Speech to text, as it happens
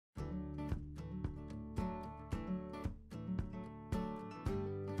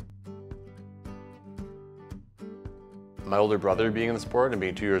My older brother being in the sport and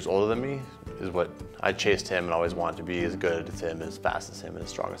being 2 years older than me is what I chased him and always wanted to be as good as him, as fast as him, and as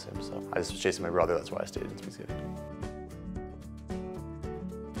strong as him. So I just was chasing my brother, that's why I stayed in speed skating.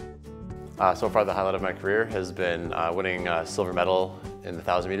 So far the highlight of my career has been winning a silver medal in the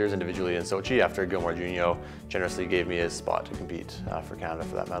 1,000 meters individually in Sochi after Gilmore Junio generously gave me his spot to compete for Canada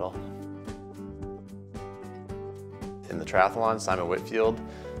for that medal. In the triathlon, Simon Whitfield,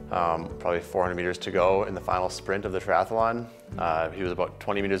 probably 400 meters to go in the final sprint of the triathlon. He was about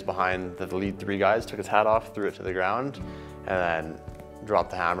 20 meters behind the lead 3 guys, took his hat off, threw it to the ground, and then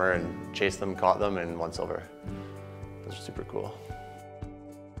dropped the hammer and chased them, caught them, and won silver. It was super cool.